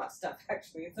 we did a lot of stuff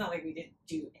actually. It's not like we didn't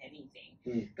do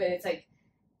anything, but it's like,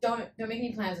 don't make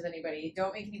any plans with anybody.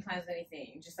 Don't make any plans with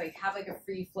anything. Just like have like a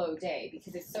free flow day,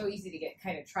 because it's so easy to get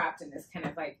kind of trapped in this kind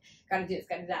of like, gotta do this,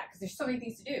 gotta do that. Because there's so many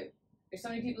things to do. There's so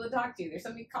many people to talk to. There's so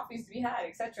many coffees to be had,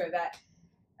 etc. That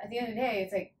at the end of the day,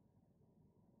 it's like,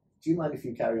 do you mind if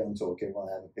you carry on talking while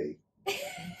I have a pee?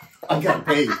 I gotta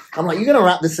pee. I'm like, you're gonna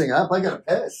wrap this thing up? I gotta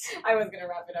piss. I was gonna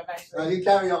wrap it up actually. No, you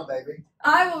carry on, baby.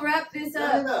 I will wrap this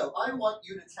up. No. I want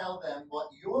you to tell them what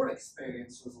your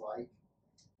experience was like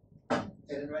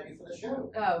getting ready for the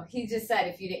show. Oh, he just said,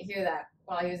 if you didn't hear that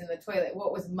while he was in the toilet,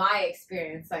 what was my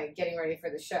experience like getting ready for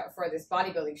the show, for this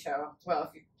bodybuilding show?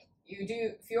 Well,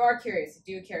 if you are curious,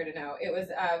 you do care to know, it was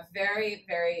a very,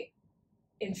 very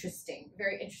interesting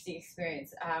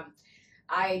experience.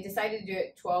 I decided to do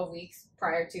it 12 weeks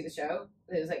prior to the show.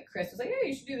 It was like, Kris was like, hey,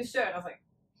 you should do the show. And I was like,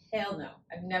 hell no.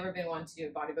 I've never been one to do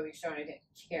a bodybuilding show, and I didn't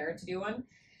care to do one.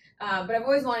 But I've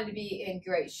always wanted to be in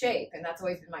great shape, and that's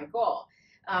always been my goal.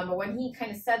 But when he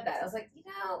kind of said that, I was like, you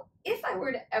know, if I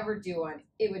were to ever do one,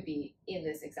 it would be in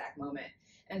this exact moment.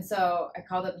 And so I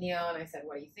called up Neil and I said,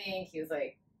 what do you think? He was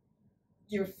like,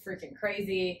 you're freaking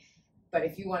crazy, but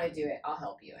if you want to do it, I'll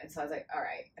help you. And so I was like, all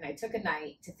right. And I took a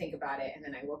night to think about it, and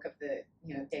then I woke up the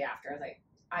day after. I was like,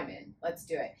 I'm in. Let's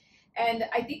do it. And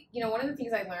I think, one of the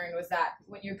things I learned was that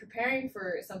when you're preparing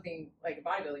for something like a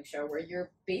bodybuilding show where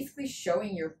you're basically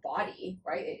showing your body,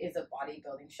 right? It is a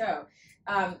bodybuilding show.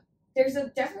 There's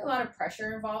definitely a lot of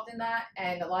pressure involved in that,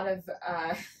 and a lot of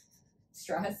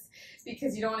stress,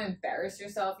 because you don't want to embarrass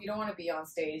yourself. You don't want to be on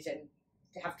stage and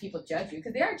to have people judge you,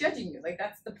 because they are judging you. Like,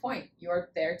 that's the point. You're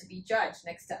there to be judged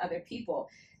next to other people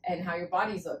and how your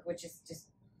bodies look, which is just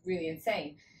really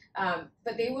insane.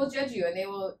 But they will judge you, and they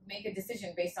will make a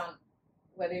decision based on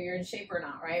whether you're in shape or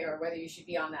not, right? Or whether you should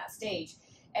be on that stage.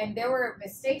 And there were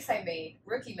mistakes I made,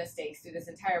 rookie mistakes, through this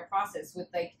entire process with,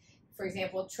 like, for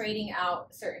example, trading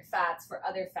out certain fats for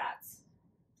other fats,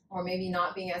 or maybe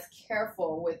not being as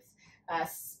careful with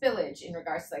spillage in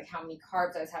regards to like how many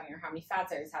carbs I was having or how many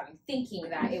fats I was having, thinking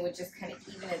that it would just kind of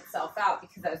even itself out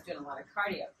because I was doing a lot of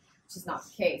cardio, which is not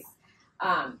the case.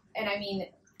 And I mean,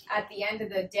 at the end of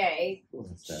the day,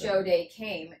 show day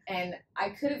came, and I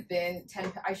could have been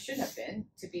I should have been,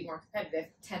 to be more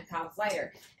competitive, 10 pounds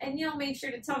lighter. And Neil made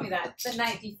sure to tell me that the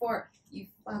night before. You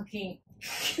fucking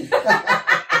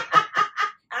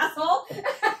asshole.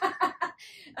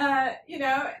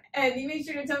 And he made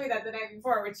sure to tell me that the night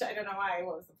before, which I don't know why.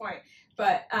 What was the point?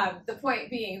 But the point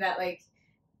being that, like,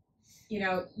 you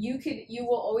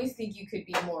will always think you could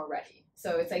be more ready.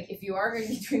 So it's like, if you are going to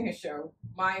be doing a show,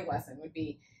 my lesson would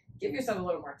be, give yourself a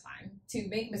little more time to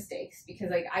make mistakes, because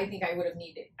like I think I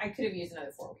could have used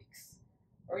another 4 weeks,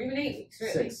 or even 8 weeks,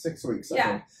 really. Six weeks.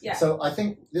 Yeah. So I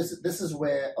think this is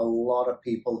where a lot of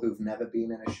people who've never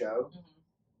been in a show,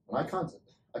 and I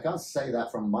can't say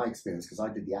that from my experience, because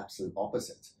I did the absolute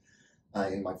opposite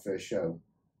in my first show.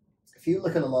 if you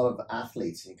look at a lot of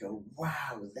athletes and you go,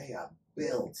 wow, they are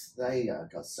built, they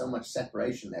got so much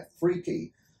separation, they're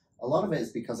freaky. A lot of it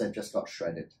is because they've just got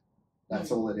shredded.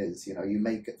 That's all it is. You know, you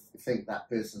think that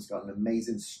person's got an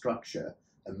amazing structure,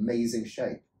 amazing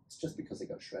shape. It's just because they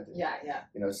got shredded. Yeah, yeah.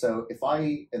 You know, so if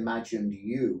I imagined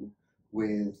you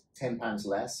with 10 pounds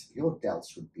less, your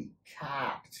delts would be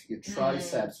capped. Your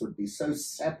triceps would be so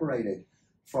separated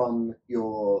from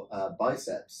your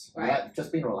biceps. Right.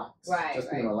 Just being relaxed. Right. Just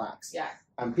being relaxed. Yeah.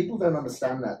 And people don't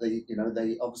understand that.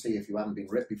 They obviously, if you haven't been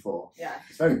ripped before, yeah,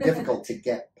 it's very difficult to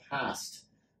get past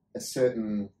a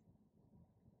certain,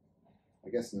 I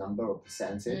guess, number or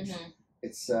percentage.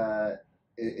 It's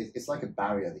like a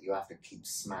barrier that you have to keep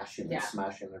smashing and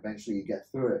smashing, and eventually you get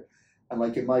through it. And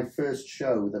like in my first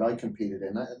show that I competed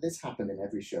in, this happened in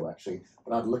every show actually,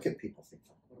 but I'd look at people think,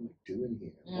 what am I doing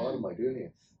here? What am I doing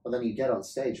here? But then you get on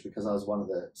stage, because I was one of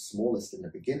the smallest in the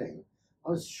beginning, I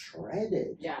was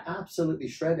shredded, absolutely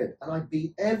shredded. And I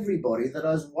beat everybody that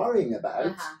I was worrying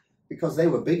about because they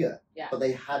were bigger, but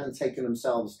they hadn't taken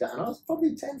themselves down. I was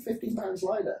probably 10, 15 pounds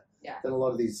lighter than a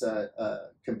lot of these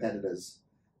competitors.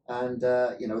 And,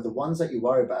 you know, the ones that you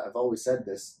worry about, I've always said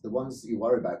this, the ones that you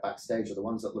worry about backstage are the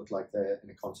ones that look like they're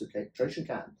in a concentration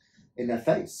camp in their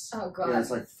face. Oh, God. You know,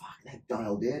 it's like, fuck, they're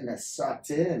dialed in, they're sucked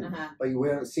in. But you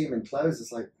won't see them in clothes.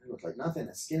 It's like, they look like nothing,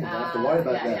 they're skinny. You don't have to worry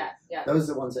about that. Those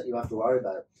are the ones that you have to worry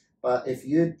about. But if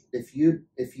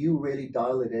you really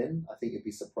dial it in, I think you'd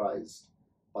be surprised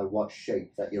by what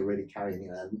shape that you're really carrying. You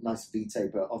know, a nice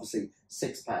V-taper, obviously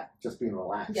six-pack, just being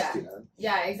relaxed, you know?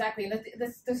 Yeah, exactly. And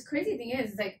this crazy thing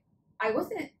is like, I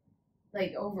wasn't,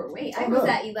 like, overweight. I was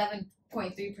at 11.3%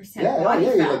 body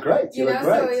fat. You look great. You know,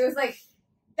 so it was like,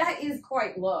 that is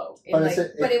quite low.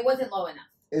 But it wasn't low enough.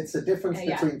 It's a difference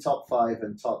between top 5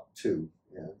 and top 2.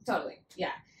 Yeah. Totally,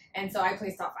 yeah. And so I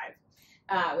placed top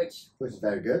 5, which is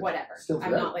very good. Whatever.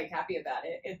 I'm not, like, happy about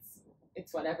it.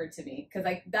 It's whatever to me, because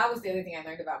like that was the other thing I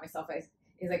learned about myself. Is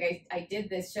like I did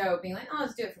this show being like, oh,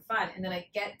 let's do it for fun, and then I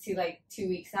get to like 2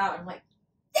 weeks out, and I'm like,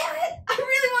 damn it, I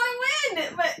really want to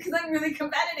win, but because I'm really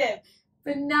competitive.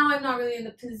 But now I'm not really in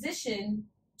the position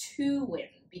to win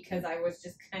because I was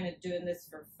just kind of doing this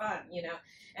for fun, you know.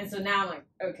 And so now I'm like,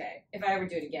 okay, if I ever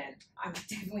do it again, I'm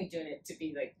definitely doing it to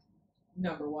be like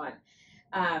number 1.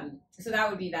 So that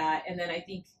would be that, and then I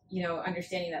think, you know,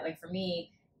 understanding that like for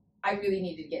me, I really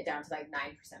needed to get down to like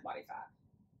 9% body fat.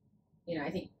 You know,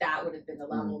 I think that would have been the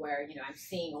level where, you know, I'm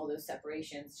seeing all those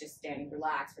separations just standing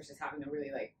relaxed versus having to really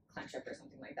like clench up or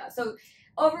something like that. So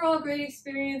overall, great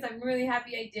experience. I'm really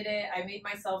happy I did it. I made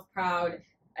myself proud.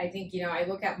 I think, you know, I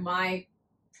look at my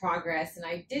progress and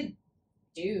I did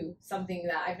do something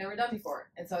that I've never done before.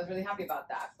 And so I was really happy about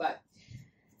that. But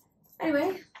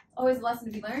anyway, always a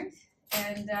lesson to be learned.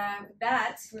 And with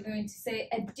that, we're going to say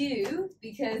adieu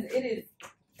because it is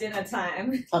dinner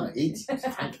time. Time to eat.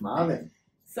 Thank Marvin.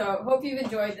 So hope you've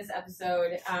enjoyed this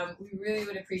episode. We really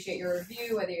would appreciate your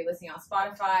review, whether you're listening on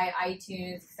Spotify,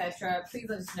 iTunes, etc. Please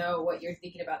let us know what you're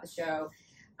thinking about the show.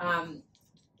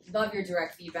 Love your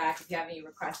direct feedback. If you have any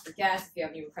requests for guests, if you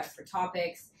have any requests for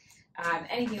topics,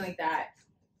 anything like that,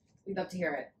 we'd love to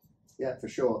hear it. Yeah, for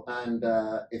sure. And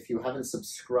if you haven't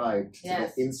subscribed to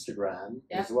the Instagram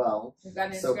as well. We've got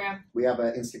an Instagram. We have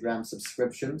an Instagram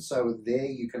subscription. So there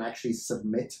you can actually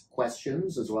submit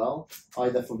questions as well,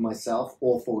 either for myself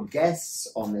or for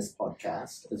guests on this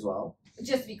podcast as well.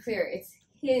 Just to be clear, it's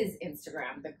his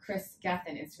Instagram, the Kris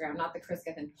Gethin Instagram, not the Kris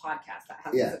Gethin podcast that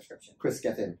has a subscription. Kris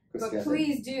Gethin.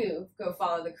 Please do go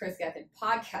follow the Kris Gethin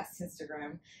podcast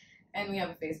Instagram. And we have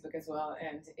a Facebook as well,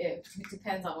 and it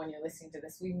depends on when you're listening to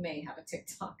this. We may have a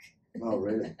TikTok. Oh,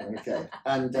 really? Okay.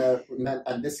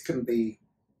 And this couldn't be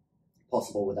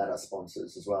possible without our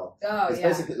sponsors as well. Oh, it's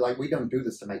basically like we don't do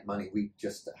this to make money. We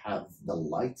just have the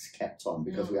lights kept on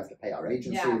because we have to pay our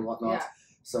agency and whatnot. Yeah.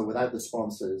 So without the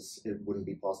sponsors, it wouldn't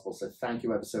be possible. So thank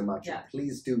you ever so much. Yeah. And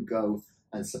please do go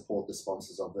and support the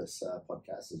sponsors of this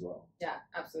podcast as well. Yeah,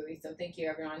 absolutely. So thank you,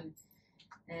 everyone.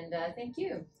 And thank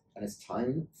you. And it's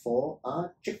time for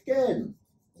our chicken.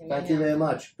 Thank you very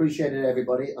much. Appreciate it,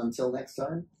 everybody. Until next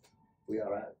time, we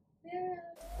are out. Yeah.